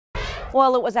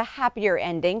Well, it was a happier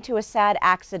ending to a sad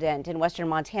accident in western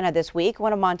Montana this week.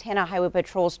 One of Montana Highway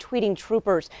Patrol's tweeting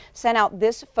troopers sent out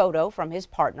this photo from his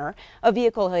partner. A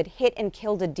vehicle had hit and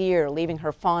killed a deer, leaving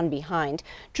her fawn behind.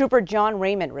 Trooper John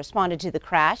Raymond responded to the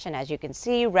crash and, as you can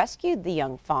see, rescued the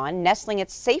young fawn, nestling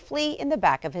it safely in the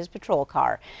back of his patrol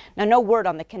car. Now, no word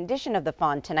on the condition of the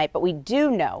fawn tonight, but we do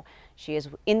know she is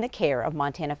in the care of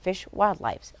Montana Fish,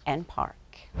 Wildlife and Park.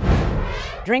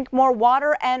 Drink more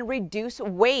water and reduce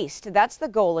waste. That's the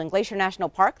goal in Glacier National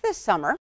Park this summer.